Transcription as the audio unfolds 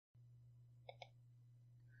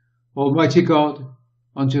Almighty God,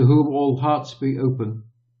 unto whom all hearts be open,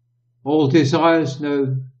 all desires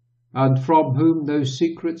known, and from whom no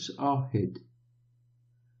secrets are hid,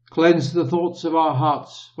 cleanse the thoughts of our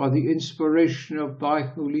hearts by the inspiration of thy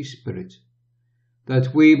Holy Spirit,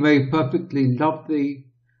 that we may perfectly love thee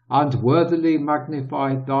and worthily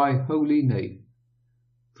magnify thy holy name.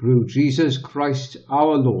 Through Jesus Christ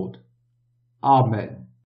our Lord. Amen.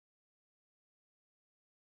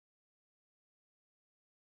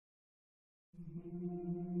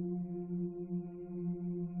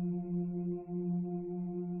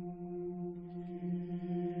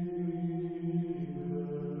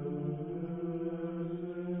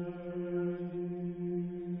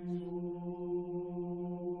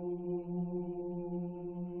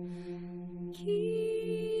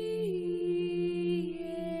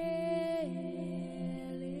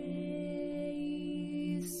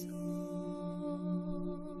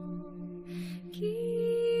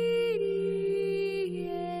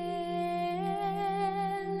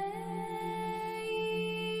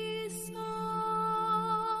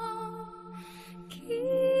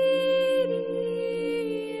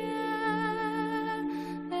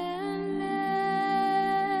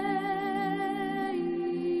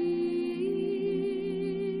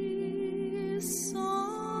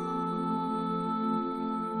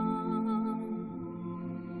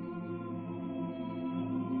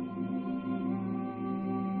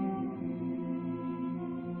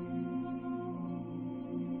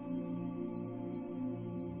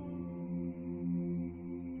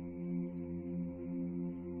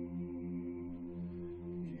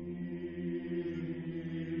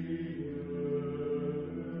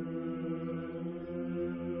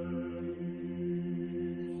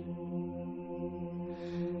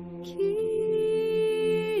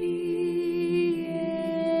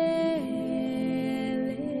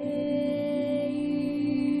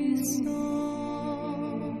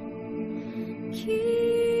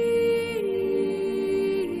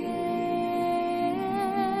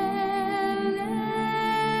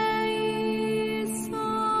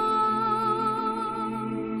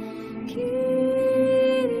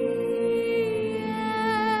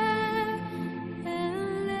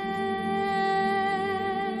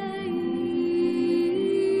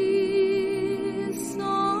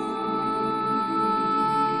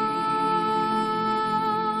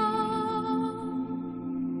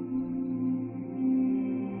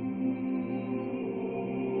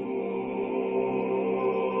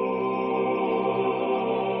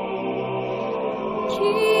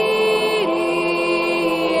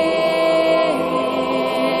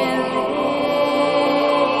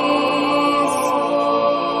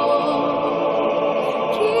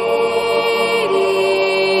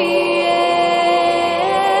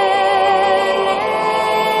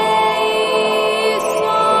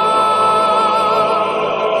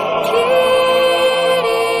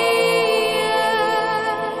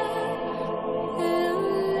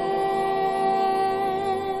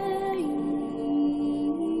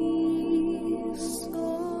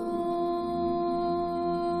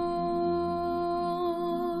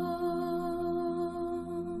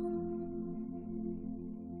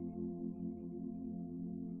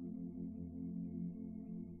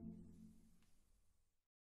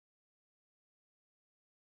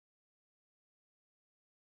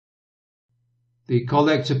 The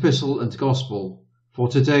Collect, Epistle and Gospel for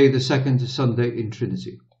today, the second Sunday in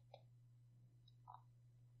Trinity.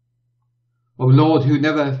 O Lord, who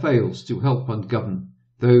never fails to help and govern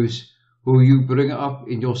those who you bring up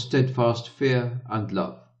in your steadfast fear and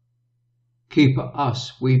love, keep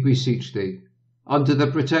us, we beseech thee, under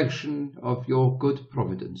the protection of your good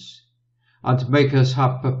providence, and make us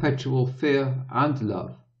have perpetual fear and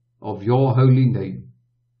love of your holy name.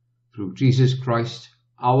 Through Jesus Christ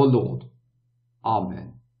our Lord.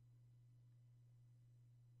 Amen.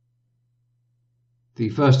 The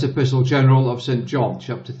First Epistle General of St. John,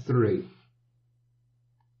 chapter 3.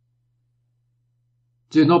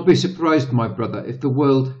 Do not be surprised, my brother, if the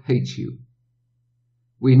world hates you.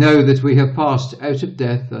 We know that we have passed out of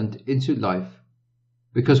death and into life,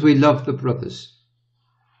 because we love the brothers.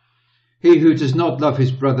 He who does not love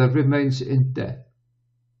his brother remains in death.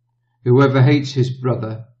 Whoever hates his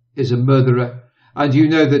brother is a murderer, and you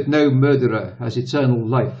know that no murderer has eternal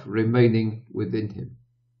life remaining within him.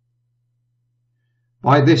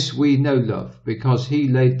 By this we know love, because he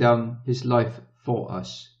laid down his life for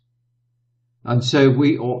us. And so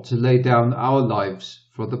we ought to lay down our lives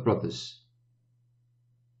for the brothers.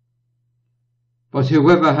 But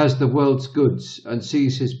whoever has the world's goods and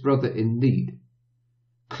sees his brother in need,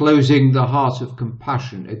 closing the heart of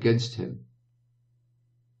compassion against him,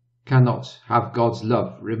 cannot have God's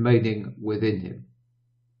love remaining within him.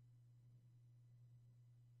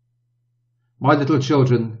 My little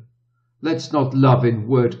children, let's not love in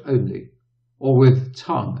word only, or with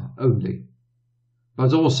tongue only,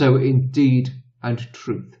 but also in deed and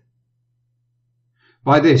truth.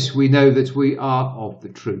 By this we know that we are of the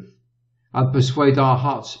truth, and persuade our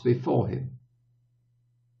hearts before him.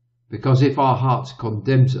 Because if our heart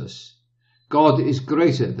condemns us, God is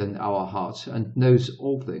greater than our heart and knows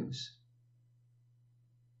all things.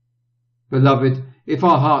 Beloved, if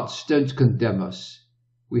our hearts don't condemn us,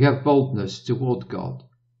 we have boldness toward God,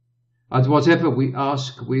 and whatever we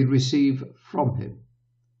ask we receive from him,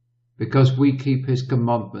 because we keep his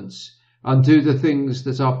commandments and do the things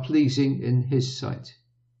that are pleasing in his sight.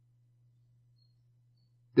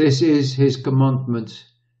 This is his commandment,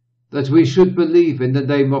 that we should believe in the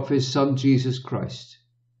name of his Son Jesus Christ,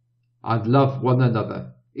 and love one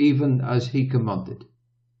another, even as he commanded.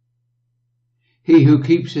 He who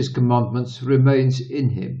keeps his commandments remains in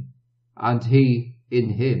him, and he in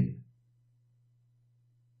him.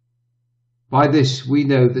 By this we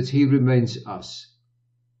know that he remains us,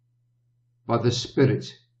 by the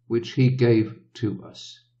Spirit which he gave to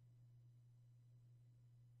us.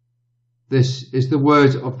 This is the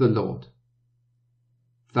word of the Lord.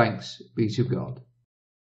 Thanks be to God.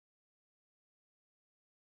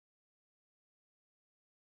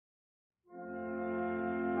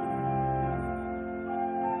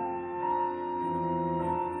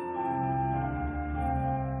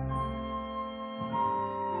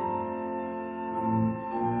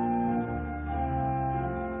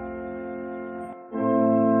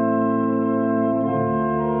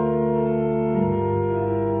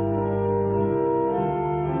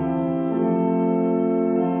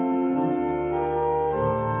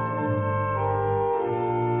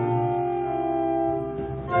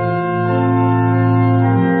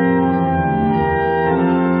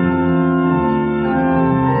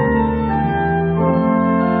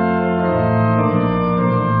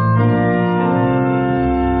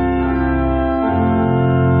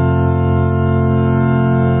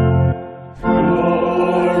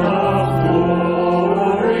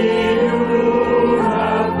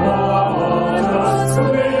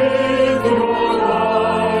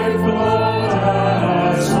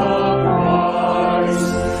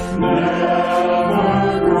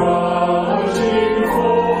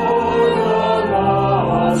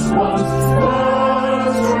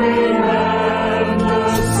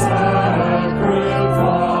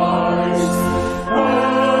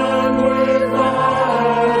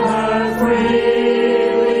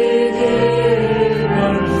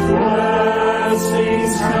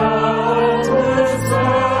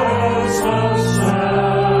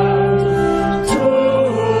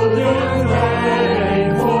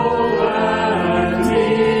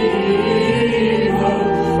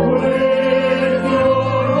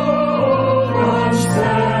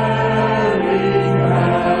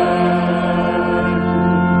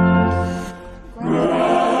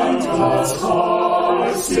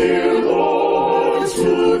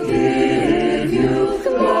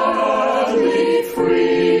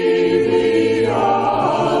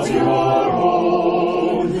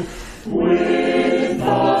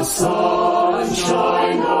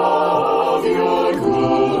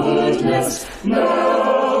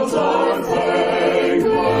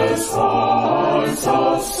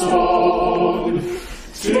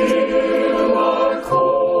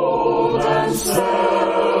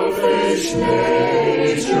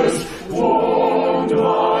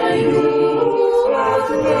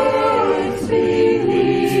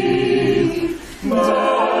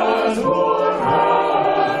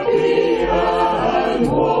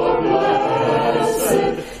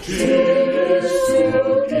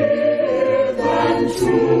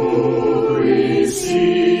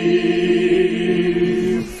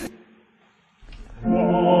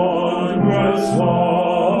 Wondrous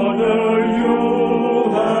water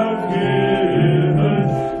you have given.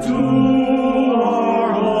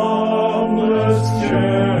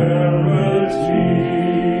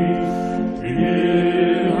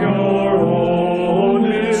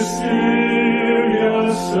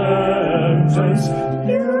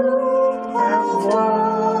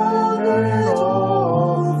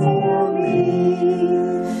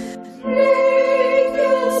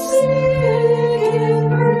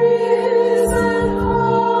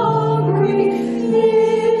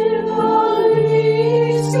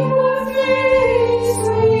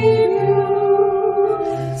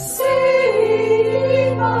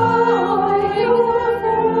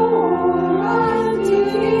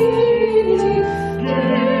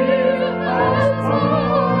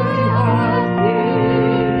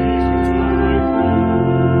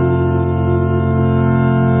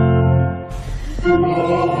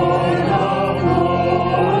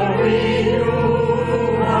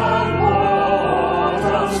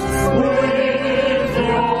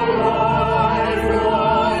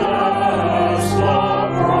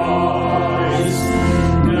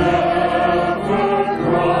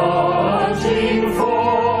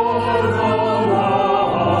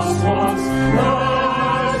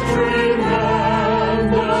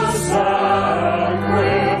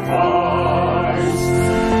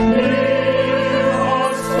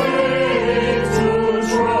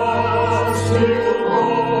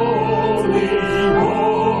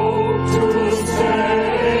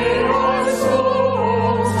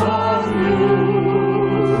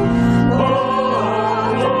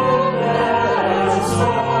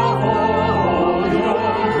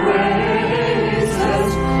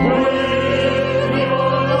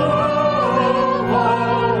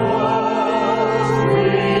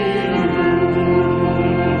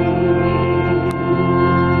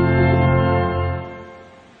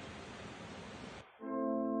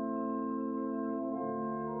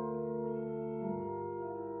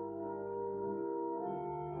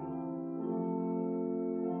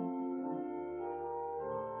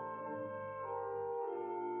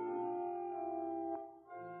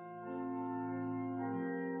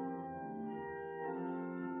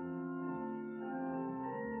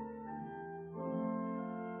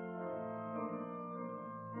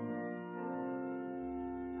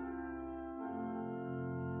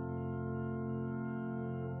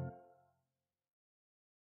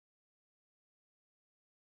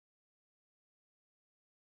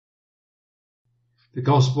 The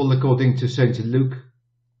Gospel according to St. Luke,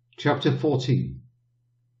 chapter 14.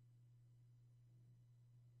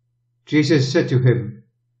 Jesus said to him,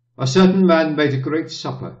 "A certain man made a great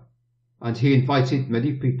supper, and he invited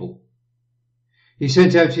many people. He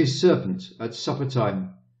sent out his servant at supper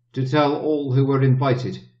time to tell all who were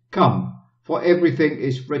invited, 'Come, for everything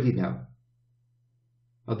is ready now.'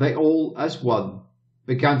 And they all, as one,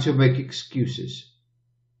 began to make excuses.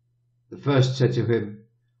 The first said to him,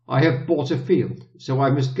 'I have bought a field, so I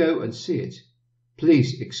must go and see it.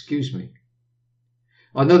 Please excuse me.'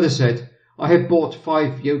 Another said, 'I have bought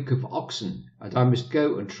 5 yoke of oxen, and I must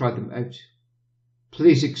go and try them out.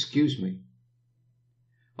 Please excuse me.'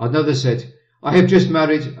 Another said, 'I have just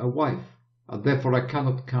married a wife, and therefore I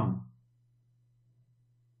cannot come.'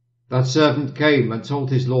 That servant came and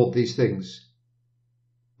told his lord these things.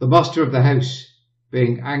 The master of the house,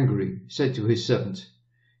 being angry, said to his servant,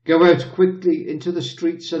 'Go out quickly into the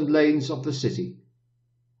streets and lanes of the city,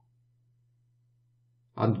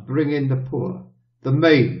 and bring in the poor, the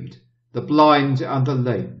maimed, the blind, and the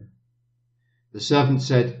lame.' The servant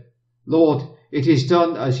said, 'Lord, it is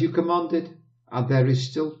done as you commanded, and there is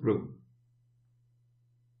still room.'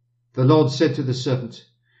 The Lord said to the servant,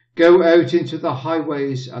 'Go out into the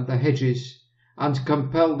highways and the hedges, and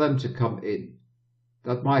compel them to come in,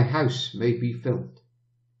 that my house may be filled.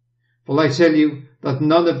 For I tell you that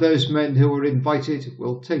none of those men who were invited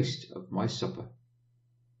will taste of my supper.'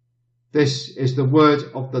 This is the word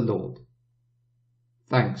of the Lord.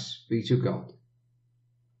 Thanks be to God."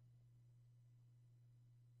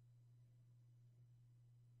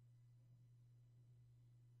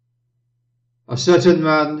 A certain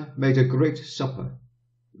man made a great supper.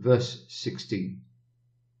 Verse 16.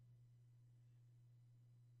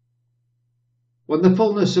 When the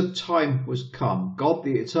fullness of time was come, God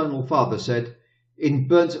the Eternal Father said, "In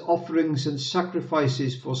burnt offerings and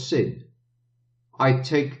sacrifices for sin I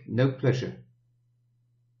take no pleasure."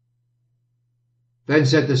 Then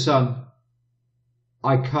said the Son,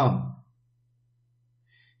 "I come."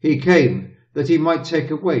 He came that he might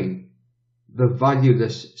take away the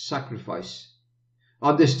valueless sacrifice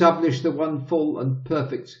and establish the one full and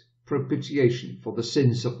perfect propitiation for the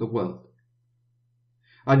sins of the world.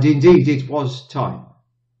 And indeed it was time.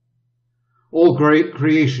 All great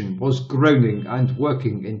creation was groaning and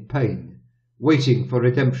working in pain, waiting for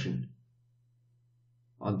redemption.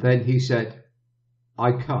 And then he said,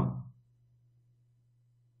 "I come."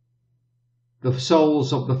 The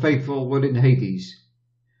souls of the faithful were in Hades,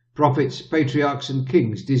 prophets, patriarchs, and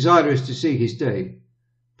kings, desirous to see his day,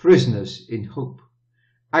 prisoners in hope,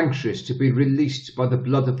 anxious to be released by the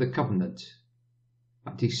blood of the covenant.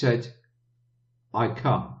 And he said, "I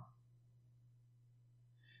come."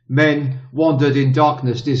 Men wandered in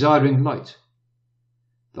darkness, desiring light.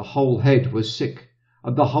 The whole head was sick,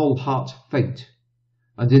 and the whole heart faint,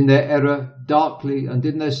 and in their error darkly, and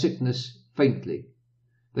in their sickness faintly.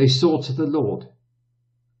 They sought the Lord,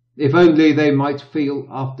 if only they might feel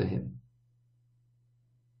after him.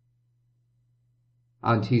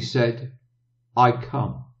 And he said, "I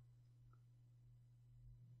come."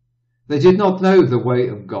 They did not know the way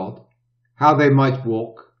of God, how they might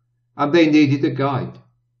walk, and they needed a guide.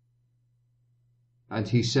 And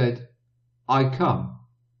he said, "I come."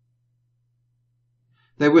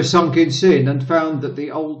 They were sunk in sin and found that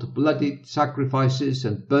the old bloody sacrifices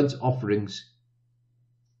and burnt offerings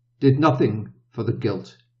did nothing for the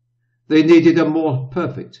guilt. They needed a more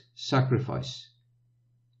perfect sacrifice.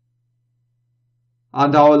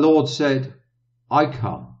 And our Lord said, "I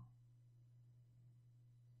come."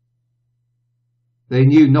 They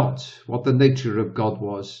knew not what the nature of God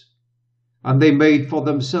was, and they made for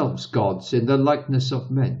themselves gods in the likeness of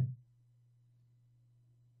men.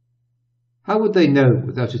 How would they know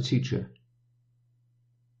without a teacher?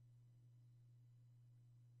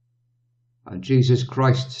 And Jesus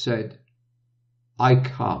Christ said, "I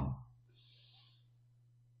come."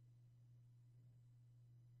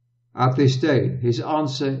 At this day, his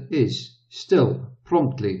answer is still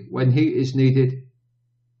promptly when he is needed,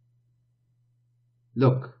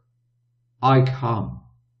 "Look, I come."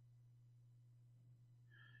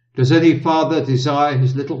 Does any father desire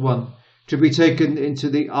his little one to be taken into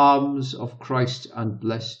the arms of Christ and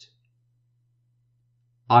blessed?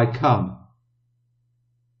 "I come."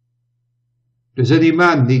 Does any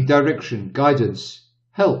man need direction, guidance,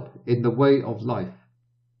 help in the way of life?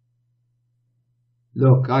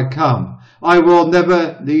 "Look, I come. I will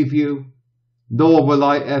never leave you, nor will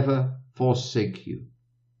I ever forsake you."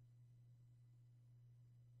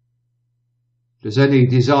 Does any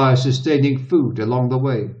desire sustaining food along the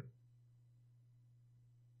way?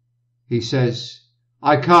 He says,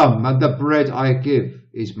 "I come, and the bread I give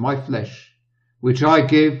is my flesh, which I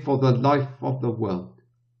give for the life of the world.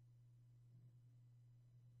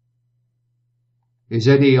 Is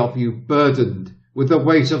any of you burdened with the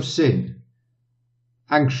weight of sin,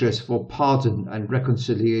 anxious for pardon and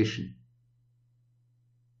reconciliation?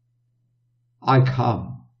 I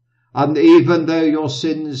come, and even though your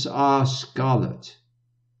sins are scarlet,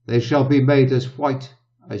 they shall be made as white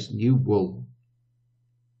as new wool.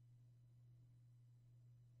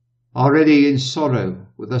 Already in sorrow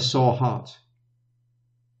with a sore heart,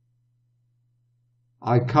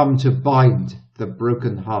 I come to bind the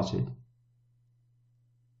broken-hearted.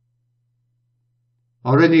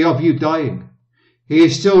 Are any of you dying? He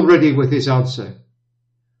is still ready with his answer.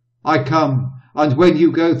 I come, and when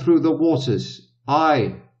you go through the waters,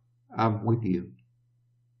 I am with you.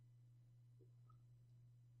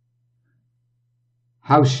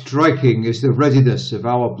 How striking is the readiness of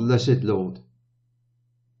our blessed Lord.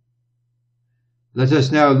 Let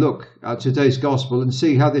us now look at today's Gospel and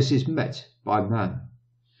see how this is met by man.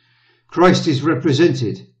 Christ is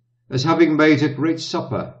represented as having made a great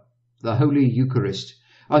supper, the Holy Eucharist,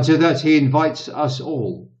 and to that he invites us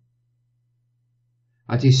all.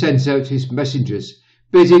 And he sends out his messengers,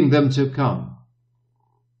 bidding them to come.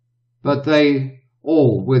 But they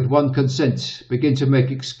all, with one consent, begin to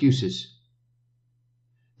make excuses.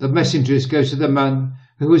 The messengers go to the man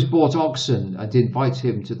who has bought oxen and invite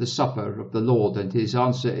him to the supper of the Lord, and his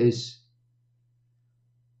answer is,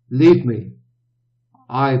 "Leave me,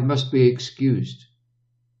 I must be excused."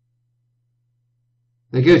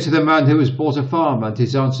 They go to the man who has bought a farm, and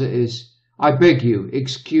his answer is, "I beg you,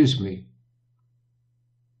 excuse me."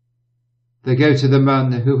 They go to the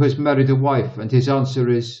man who has married a wife, and his answer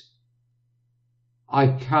is, "I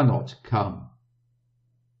cannot come."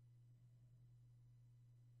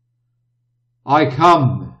 I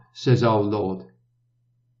come, says our Lord.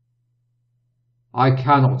 I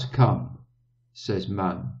cannot come, says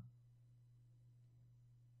man.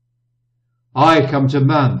 I come to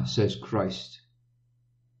man, says Christ.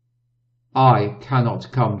 I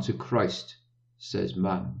cannot come to Christ, says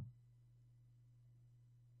man.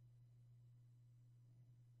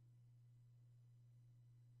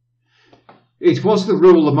 It was the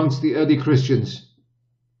rule amongst the early Christians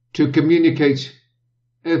to communicate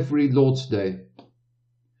every Lord's Day.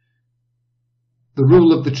 The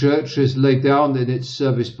rule of the Church is laid down in its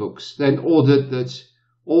service books, then ordered that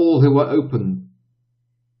all who were open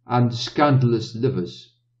and scandalous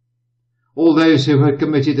livers, all those who had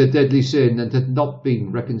committed a deadly sin and had not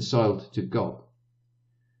been reconciled to God,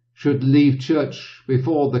 should leave church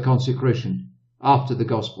before the consecration, after the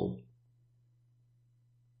Gospel.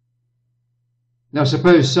 Now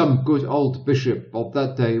suppose some good old bishop of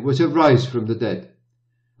that day were to rise from the dead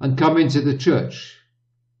and come into the church,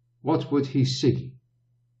 what would he see?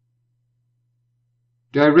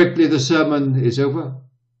 Directly the sermon is over,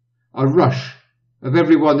 a rush of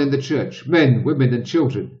everyone in the church, men, women and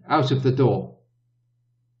children, out of the door,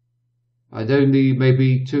 and only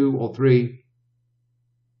maybe 2 or 3,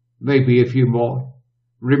 maybe a few more,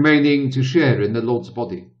 remaining to share in the Lord's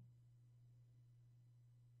body.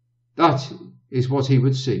 That is what he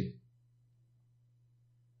would see.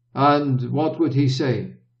 And what would he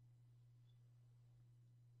say?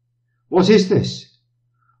 What is this?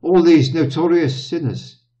 All these notorious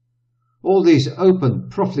sinners, all these open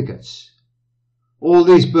profligates, all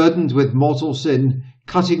these burdened with mortal sin,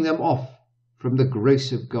 cutting them off from the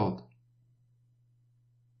grace of God.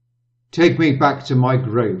 Take me back to my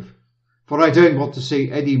grave, for I don't want to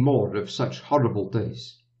see any more of such horrible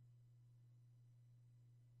days.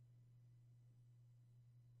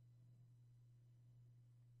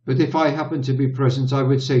 But if I happened to be present, I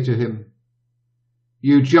would say to him,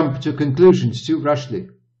 "You jump to conclusions too rashly.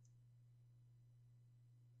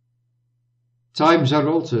 Times are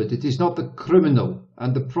altered. It is not the criminal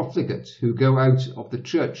and the profligate who go out of the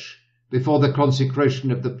church before the consecration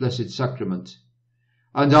of the Blessed Sacrament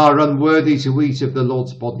and are unworthy to eat of the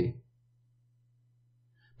Lord's body.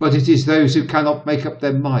 But it is those who cannot make up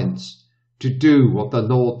their minds to do what the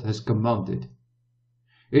Lord has commanded.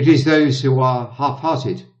 It is those who are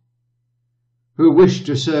half-hearted, who wish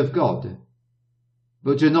to serve God,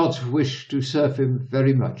 but do not wish to serve him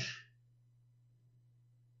very much.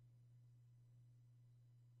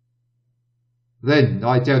 Then,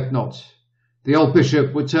 I doubt not, the old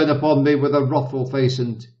bishop would turn upon me with a wrathful face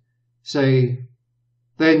and say,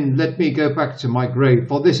 "Then let me go back to my grave,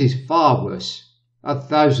 for this is far worse,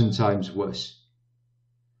 1,000 times worse.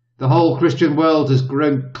 The whole Christian world has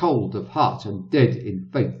grown cold of heart and dead in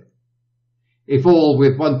faith. If all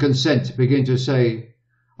with one consent begin to say,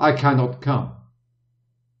 'I cannot come,'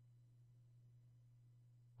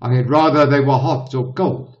 I had rather they were hot or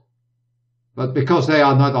cold. But because they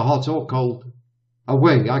are neither hot or cold,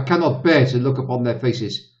 away, I cannot bear to look upon their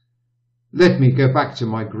faces. Let me go back to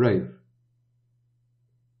my grave.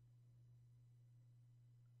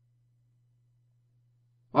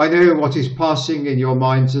 I know what is passing in your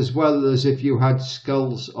minds as well as if you had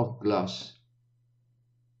skulls of glass.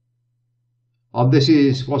 And this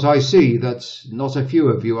is what I see that not a few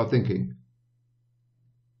of you are thinking.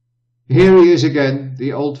 Here he is again,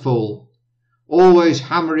 the old fool, always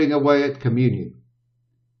hammering away at communion.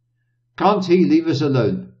 Can't he leave us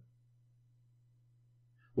alone?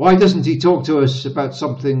 Why doesn't he talk to us about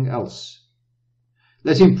something else?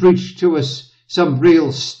 Let him preach to us some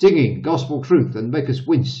real stinging gospel truth and make us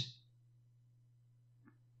wince.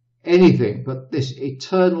 Anything but this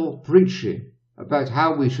eternal preaching about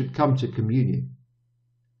how we should come to communion.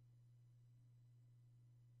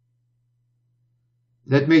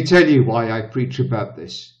 Let me tell you why I preach about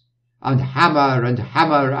this, and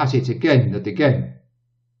hammer at it again and again.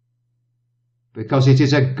 Because it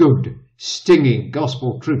is a good, stinging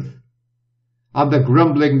gospel truth, and the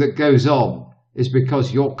grumbling that goes on is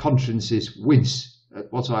because your consciences wince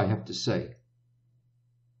at what I have to say.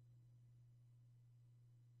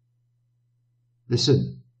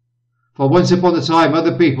 Listen, for once upon a time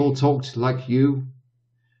other people talked like you.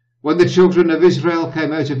 When the children of Israel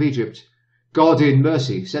came out of Egypt, God in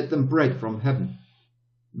mercy sent them bread from heaven,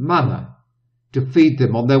 manna, to feed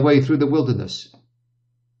them on their way through the wilderness.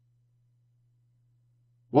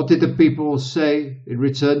 What did the people say in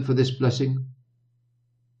return for this blessing?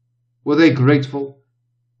 Were they grateful?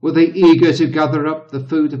 Were they eager to gather up the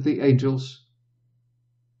food of the angels?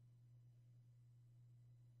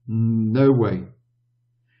 No way.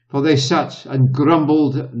 For they sat and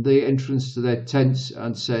grumbled at the entrance to their tents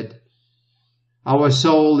and said, Our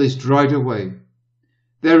soul is dried away.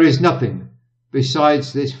 There is nothing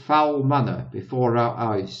besides this foul manna before our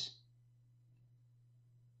eyes.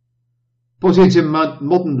 Put into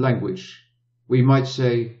modern language, we might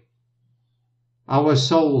say, Our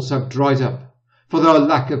souls have dried up for the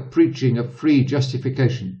lack of preaching of free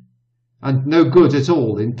justification, and no good at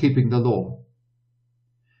all in keeping the law.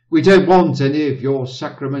 We don't want any of your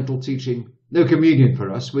sacramental teaching, no communion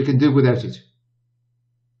for us, we can do without it.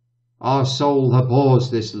 Our soul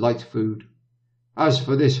abhors this light food. As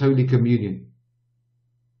for this Holy Communion,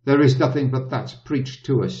 there is nothing but that preached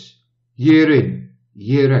to us, year in,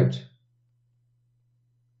 year out.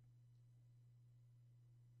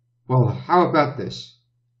 Well, how about this?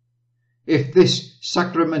 If this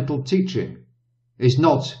sacramental teaching is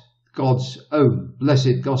not God's own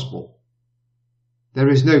blessed gospel, there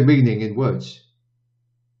is no meaning in words.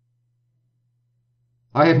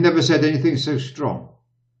 I have never said anything so strong,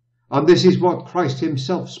 and this is what Christ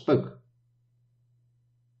himself spoke.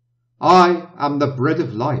 I am the bread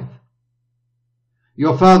of life.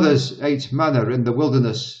 Your fathers ate manna in the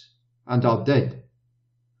wilderness and are dead.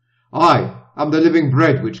 I am the living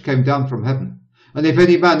bread which came down from heaven, and if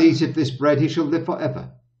any man eateth this bread, he shall live for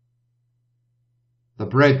ever. The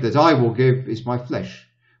bread that I will give is my flesh,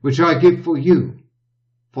 which I give for you,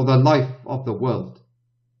 for the life of the world.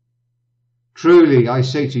 Truly I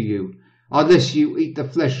say to you, unless you eat the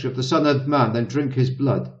flesh of the Son of Man and drink his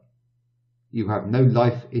blood, you have no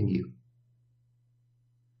life in you.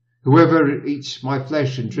 Whoever eats my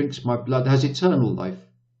flesh and drinks my blood has eternal life,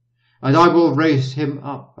 and I will raise him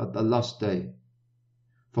up at the last day.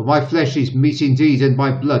 For my flesh is meat indeed, and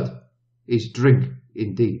my blood is drink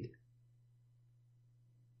indeed.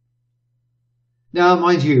 Now,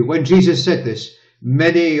 mind you, when Jesus said this,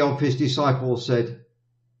 many of his disciples said,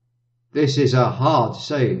 This is a hard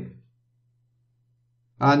saying.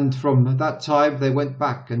 And from that time they went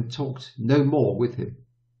back and talked no more with him.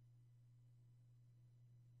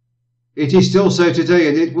 It is still so today,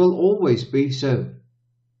 and it will always be so.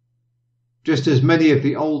 Just as many of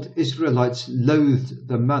the old Israelites loathed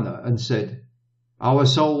the manna and said, Our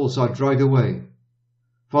souls are dried away,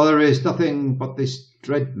 for there is nothing but this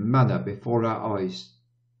dread manna before our eyes.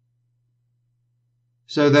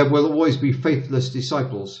 So there will always be faithless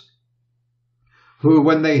disciples who,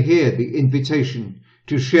 when they hear the invitation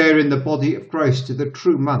to share in the body of Christ to the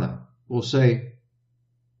true manna, will say,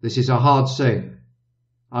 This is a hard saying,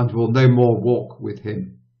 and will no more walk with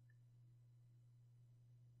him.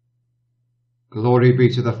 Glory be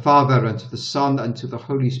to the Father, and to the Son, and to the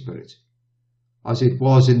Holy Spirit, as it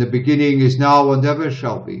was in the beginning, is now, and ever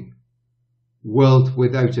shall be, world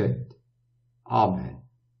without end. Amen.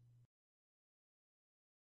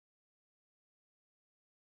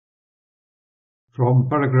 From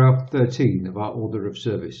paragraph 13 of our Order of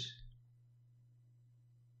Service.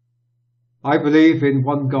 I believe in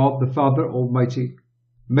one God, the Father Almighty,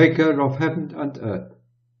 maker of heaven and earth,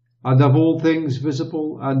 and of all things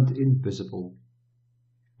visible and invisible,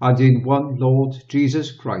 and in one Lord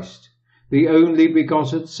Jesus Christ, the only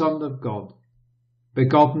begotten Son of God,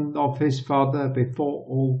 begotten of his Father before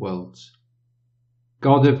all worlds,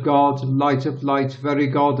 God of God, light of light, very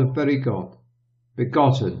God of very God,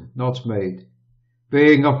 begotten, not made,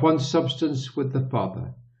 being of one substance with the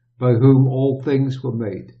Father, by whom all things were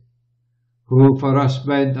made, who for us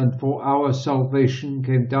men and for our salvation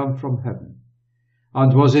came down from heaven,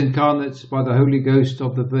 and was incarnate by the Holy Ghost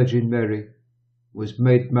of the Virgin Mary, was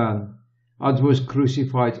made man, and was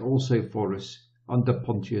crucified also for us under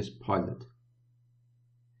Pontius Pilate.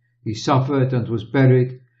 He suffered and was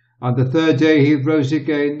buried, and the third day he rose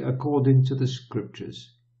again according to the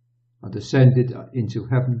Scriptures, and ascended into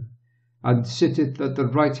heaven, and sitteth at the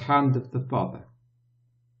right hand of the Father.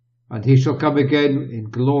 And he shall come again in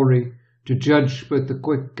glory to judge both the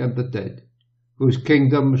quick and the dead, whose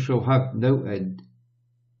kingdom shall have no end.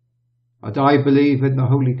 And I believe in the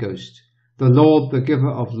Holy Ghost, the Lord, the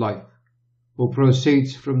giver of life, who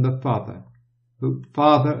proceeds from the Father, who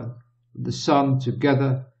Father and the Son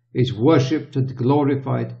together is worshipped and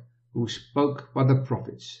glorified, who spoke by the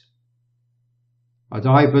prophets. And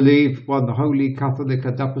I believe one holy Catholic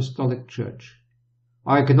and Apostolic Church.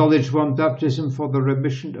 I acknowledge one baptism for the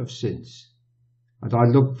remission of sins, and I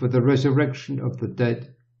look for the resurrection of the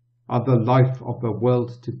dead and the life of the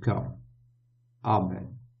world to come.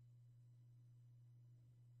 Amen.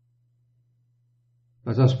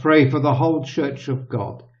 Let us pray for the whole Church of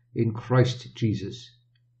God in Christ Jesus,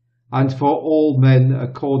 and for all men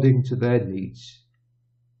according to their needs.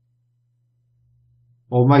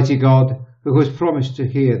 Almighty God, who has promised to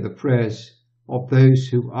hear the prayers of those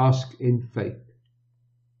who ask in faith,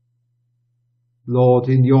 Lord,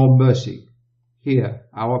 in your mercy, hear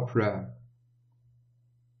our prayer.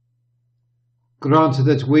 Grant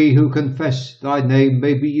that we who confess thy name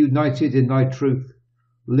may be united in thy truth,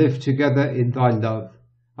 live together in thy love,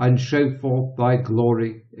 and show forth thy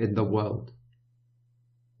glory in the world.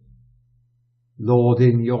 Lord,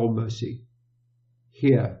 in your mercy,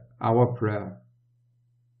 hear our prayer.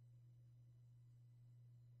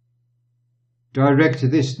 Direct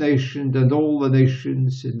this nation and all the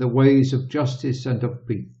nations in the ways of justice and of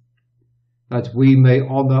peace, that we may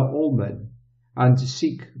honour all men and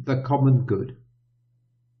seek the common good.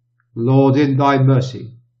 Lord, in thy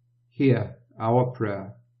mercy, hear our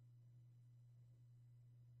prayer.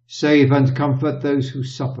 Save and comfort those who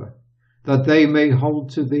suffer, that they may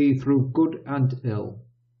hold to thee through good and ill,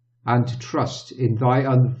 and trust in thy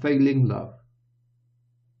unfailing love.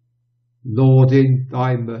 Lord, in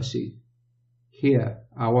thy mercy, hear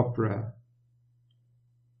our prayer.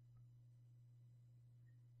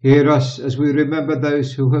 Hear us as we remember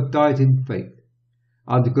those who have died in faith,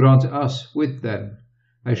 and grant us with them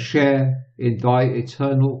a share in thy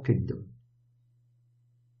eternal kingdom.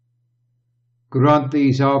 Grant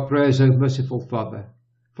these our prayers, O merciful Father,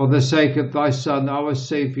 for the sake of thy Son, our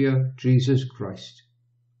Saviour, Jesus Christ.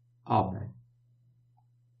 Amen.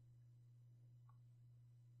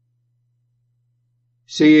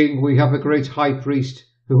 Seeing we have a great high priest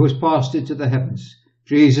who has passed into the heavens,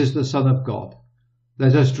 Jesus the Son of God,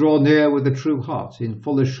 let us draw near with a true heart in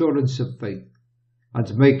full assurance of faith,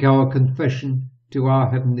 and make our confession to our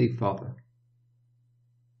Heavenly Father.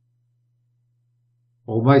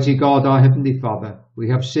 Almighty God, our Heavenly Father, we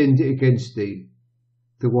have sinned against thee,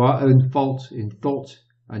 through our own fault in thought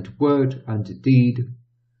and word and deed,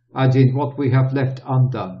 and in what we have left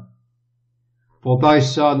undone. For thy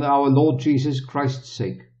Son, our Lord Jesus Christ's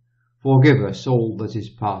sake, forgive us all that is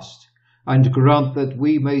past, and grant that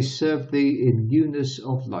we may serve thee in newness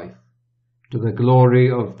of life, to the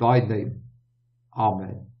glory of thy name.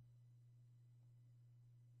 Amen.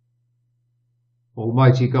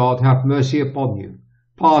 Almighty God, have mercy upon you,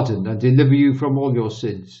 pardon and deliver you from all your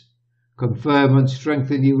sins, confirm and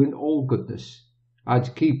strengthen you in all goodness,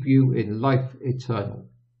 and keep you in life eternal.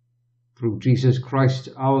 Through Jesus Christ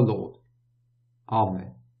our Lord.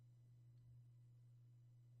 Amen.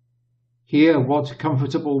 Hear what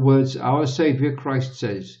comfortable words our Saviour Christ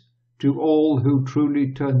says to all who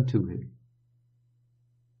truly turn to him.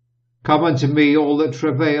 Come unto me, all that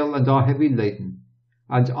travail and are heavy laden,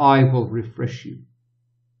 and I will refresh you.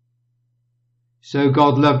 So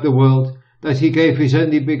God loved the world, that he gave his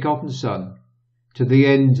only begotten Son, to the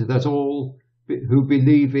end that all who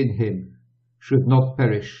believe in him should not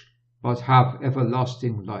perish, but have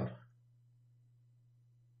everlasting life.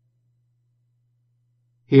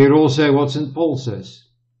 Hear also what St. Paul says.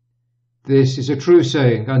 This is a true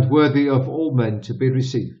saying, and worthy of all men to be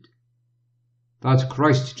received, that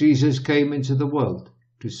Christ Jesus came into the world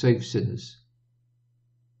to save sinners.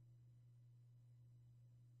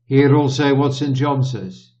 Hear also what St. John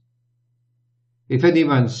says. If any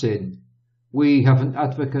man sin, we have an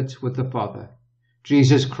advocate with the Father,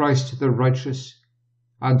 Jesus Christ the righteous,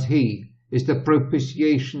 and he is the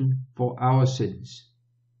propitiation for our sins.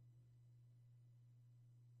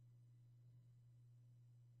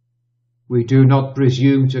 We do not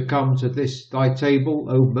presume to come to this thy table,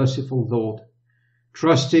 O merciful Lord,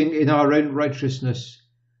 trusting in our own righteousness,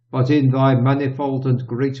 but in thy manifold and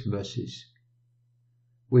great mercies.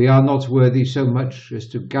 We are not worthy so much as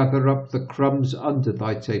to gather up the crumbs under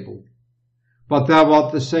thy table, but thou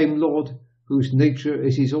art the same Lord, whose nature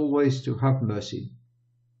it is always to have mercy.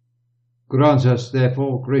 Grant us,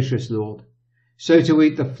 therefore, gracious Lord, so to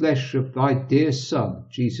eat the flesh of thy dear Son,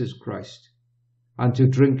 Jesus Christ, and to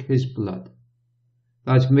drink his blood,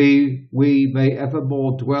 that we may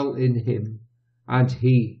evermore dwell in him, and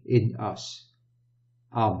he in us.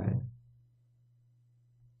 Amen.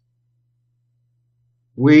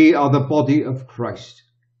 We are the body of Christ.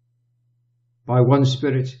 By one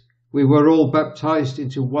Spirit, we were all baptized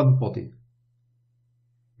into one body.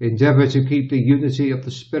 Endeavour to keep the unity of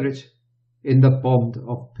the Spirit in the bond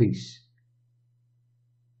of peace.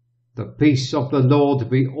 The peace of the Lord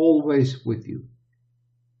be always with you,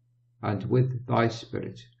 and with thy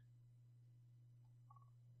spirit.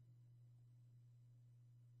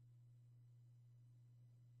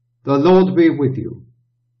 The Lord be with you,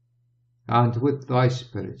 and with thy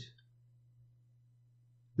spirit.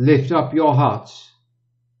 Lift up your hearts.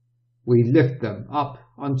 We lift them up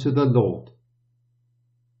unto the Lord.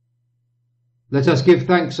 Let us give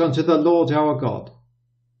thanks unto the Lord our God.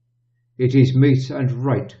 It is meet and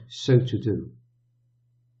right so to do.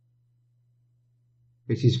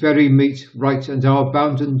 It is very meet, right, and our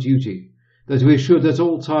bounden duty, that we should at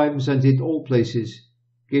all times and in all places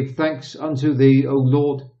give thanks unto thee, O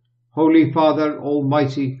Lord, Holy Father,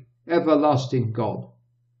 Almighty, everlasting God,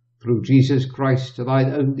 through Jesus Christ,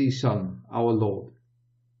 thine only Son, our Lord.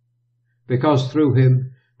 Because through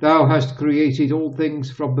him thou hast created all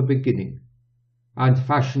things from the beginning, and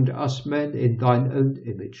fashioned us men in thine own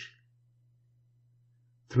image.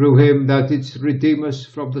 Through him thou didst redeem us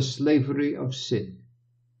from the slavery of sin,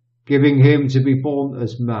 giving him to be born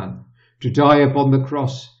as man, to die upon the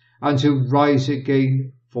cross, and to rise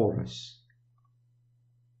again for us.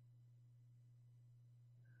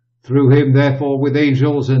 Through him, therefore, with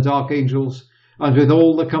angels and archangels, and with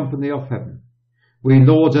all the company of heaven, we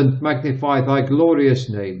laud and magnify thy glorious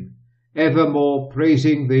name, evermore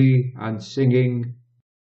praising thee and singing,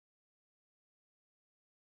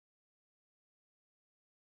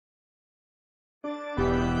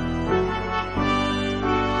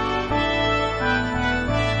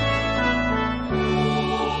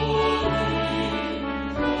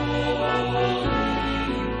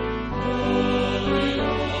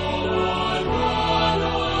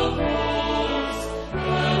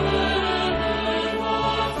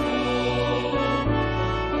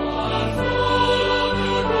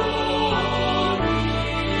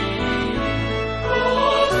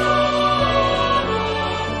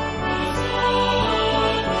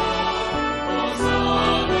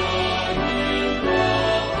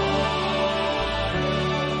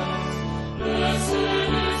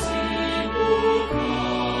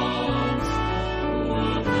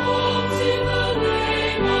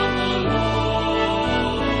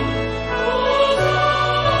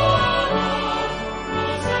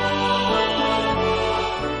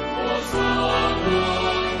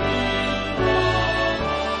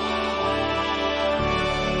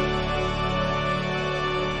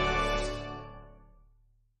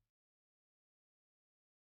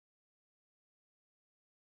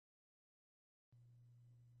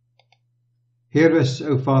 Hear us,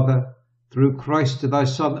 O Father, through Christ thy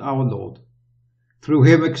Son our Lord. Through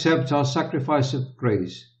him accept our sacrifice of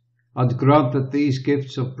praise, and grant that these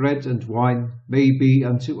gifts of bread and wine may be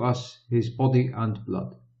unto us his body and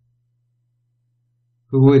blood.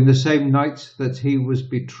 Who in the same night that he was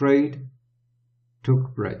betrayed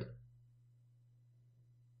took bread.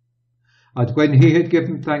 And when he had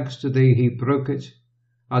given thanks to thee, he broke it,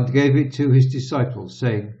 and gave it to his disciples,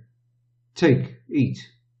 saying, Take, eat.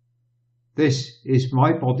 This is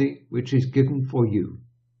my body, which is given for you.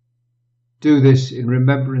 Do this in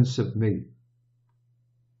remembrance of me.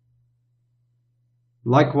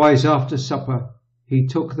 Likewise, after supper, he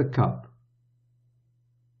took the cup.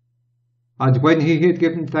 And when he had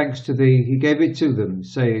given thanks to thee, he gave it to them,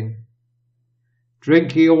 saying,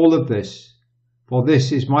 Drink ye all of this, for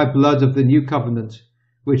this is my blood of the new covenant,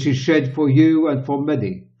 which is shed for you and for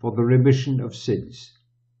many for the remission of sins.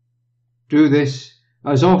 Do this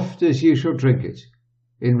as oft as ye shall drink it,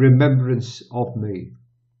 in remembrance of me.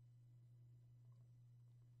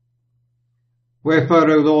 Wherefore,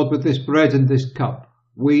 O Lord, with this bread and this cup,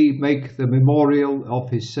 we make the memorial of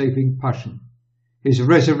his saving passion, his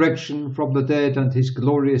resurrection from the dead, and his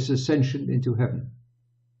glorious ascension into heaven.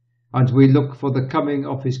 And we look for the coming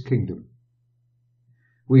of his kingdom.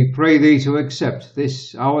 We pray thee to accept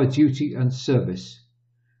this our duty and service,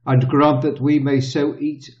 and grant that we may so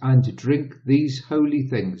eat and drink these holy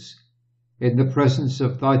things in the presence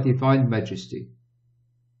of thy divine majesty,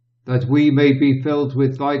 that we may be filled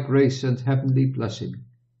with thy grace and heavenly blessing.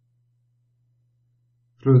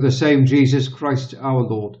 Through the same Jesus Christ our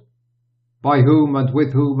Lord, by whom and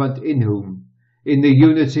with whom and in whom, in the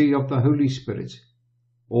unity of the Holy Spirit,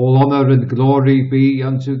 all honour and glory be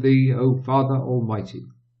unto thee, O Father Almighty,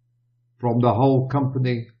 from the whole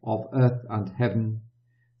company of earth and heaven,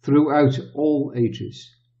 throughout all ages,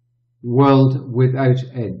 world without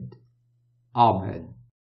end. Amen.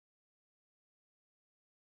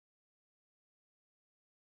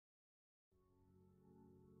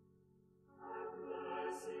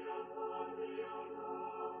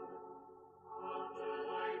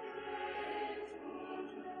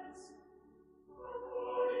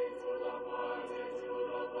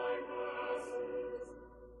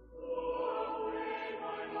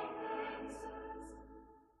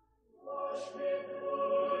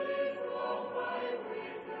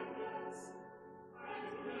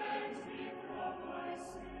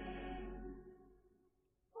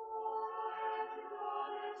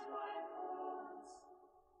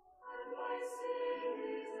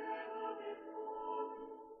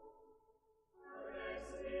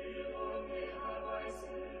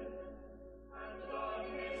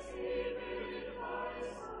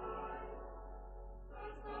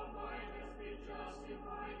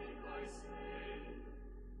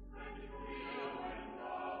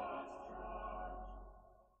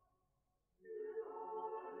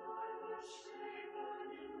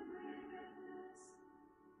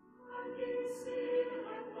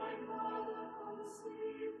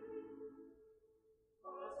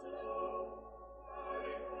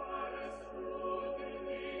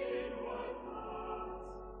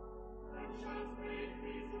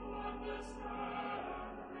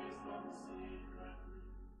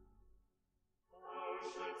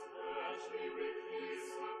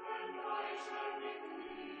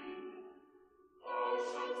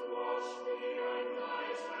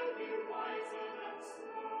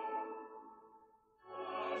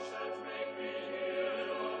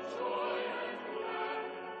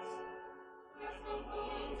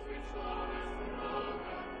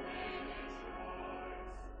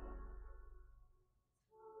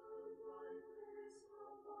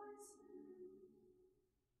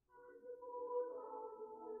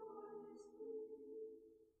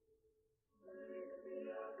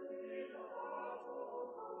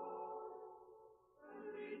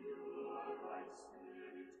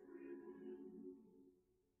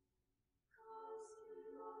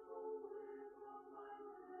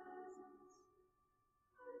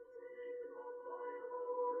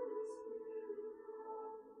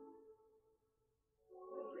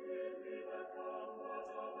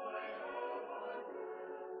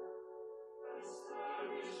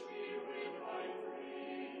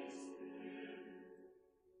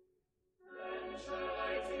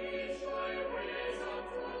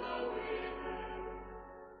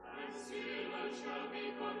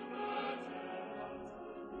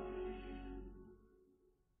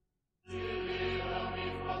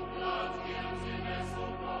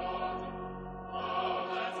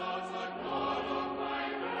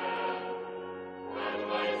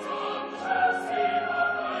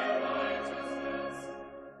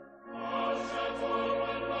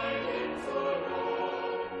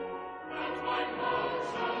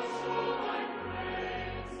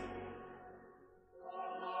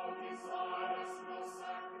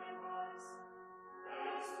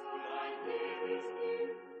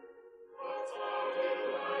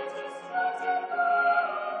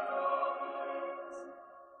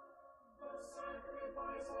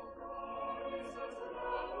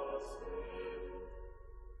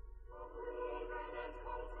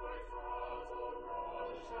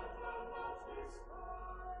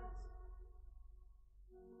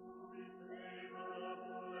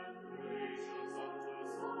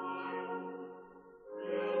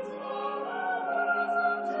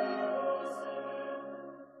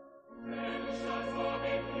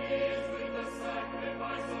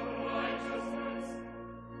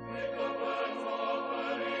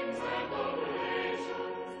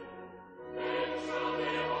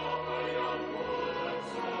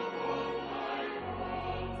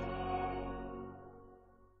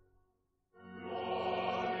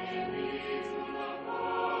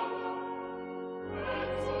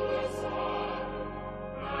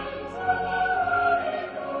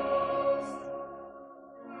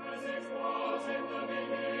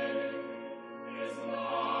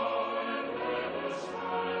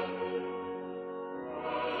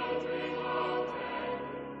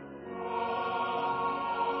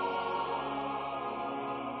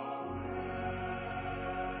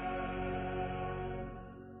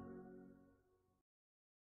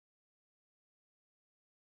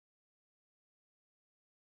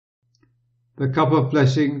 The cup of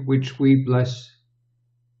blessing which we bless,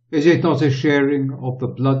 is it not a sharing of the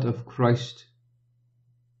blood of Christ?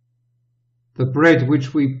 The bread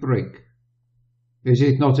which we break, is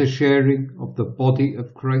it not a sharing of the body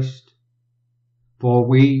of Christ? For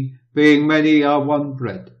we, being many, are one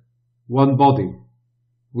bread, one body.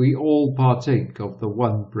 We all partake of the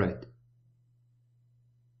one bread.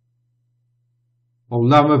 O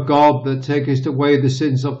Lamb of God, that takest away the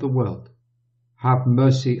sins of the world, have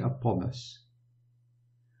mercy upon us.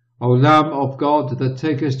 O Lamb of God, that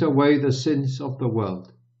takest away the sins of the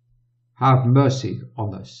world, have mercy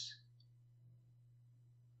on us.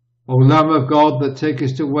 O Lamb of God, that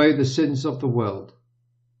takest away the sins of the world,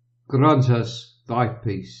 grant us thy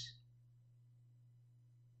peace.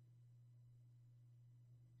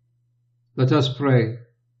 Let us pray.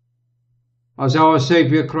 As our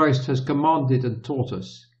Saviour Christ has commanded and taught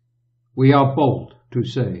us, we are bold to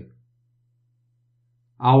say,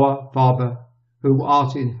 Our Father, who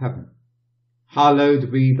art in heaven,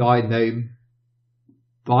 hallowed be thy name.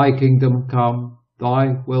 Thy kingdom come,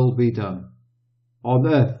 thy will be done, on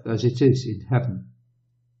earth as it is in heaven.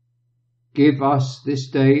 Give us this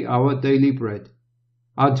day our daily bread,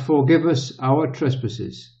 and forgive us our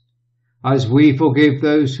trespasses, as we forgive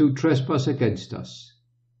those who trespass against us.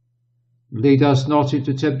 Lead us not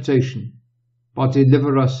into temptation, but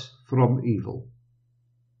deliver us from evil.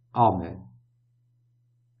 Amen.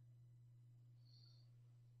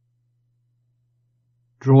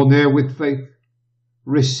 Draw near with faith,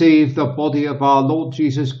 receive the body of our Lord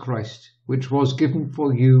Jesus Christ, which was given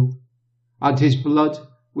for you, and his blood,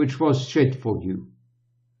 which was shed for you,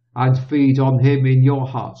 and feed on him in your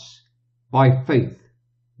hearts, by faith,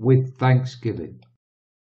 with thanksgiving.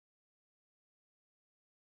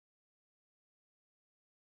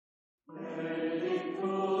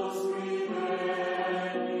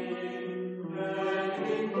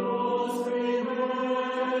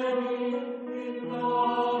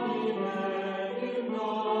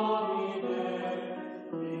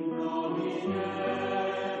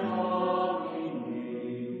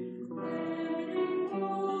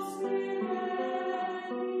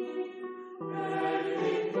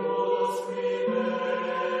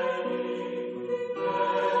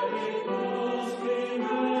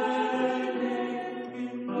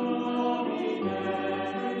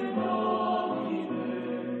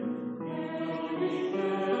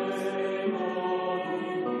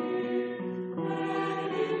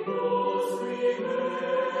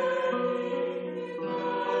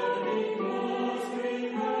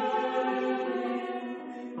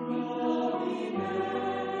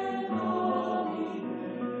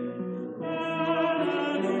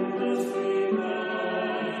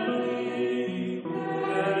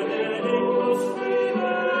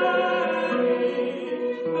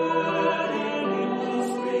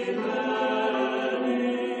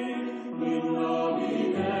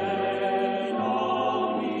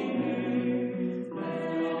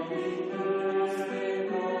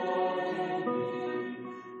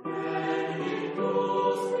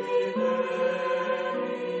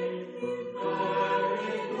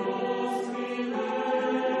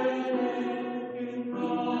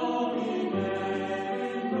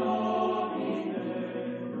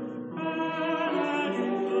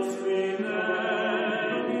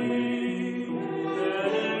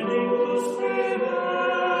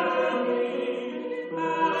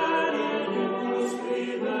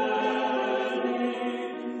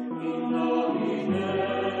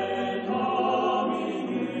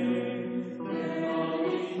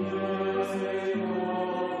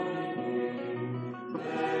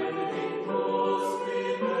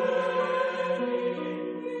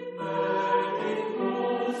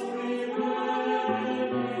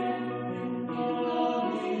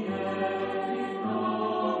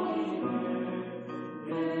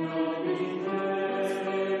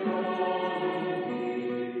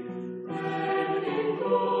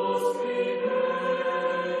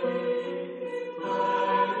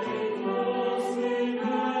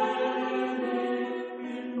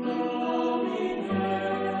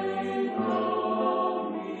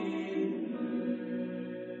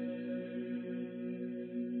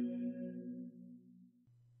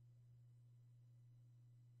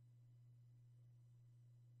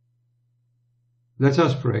 Let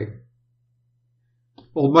us pray.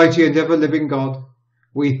 Almighty and ever-living God,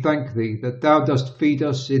 we thank thee that thou dost feed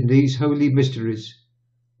us in these holy mysteries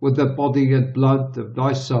with the body and blood of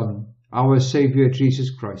thy Son, our Saviour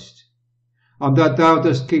Jesus Christ, and that thou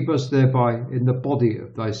dost keep us thereby in the body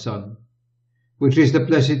of thy Son, which is the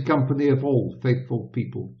blessed company of all faithful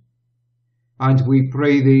people. And we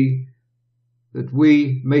pray thee that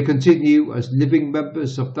we may continue as living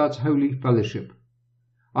members of that holy fellowship,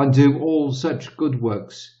 and do all such good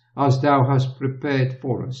works as thou hast prepared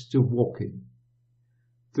for us to walk in.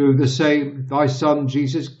 Through the same thy Son,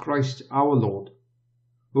 Jesus Christ our Lord,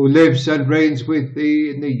 who lives and reigns with thee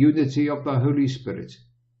in the unity of the Holy Spirit,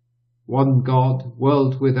 one God,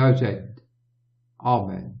 world without end.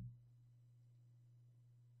 Amen.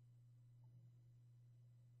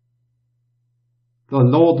 The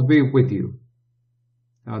Lord be with you,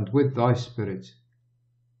 and with thy spirit.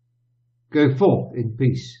 Go forth in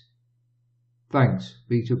peace. Thanks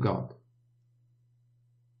be to God.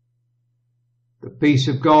 The peace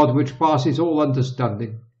of God, which passes all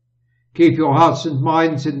understanding, keep your hearts and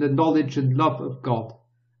minds in the knowledge and love of God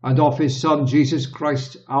and of his Son, Jesus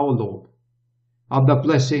Christ our Lord. And the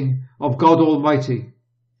blessing of God Almighty,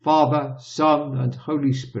 Father, Son, and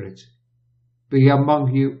Holy Spirit, be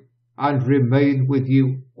among you and remain with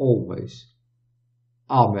you always.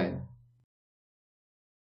 Amen.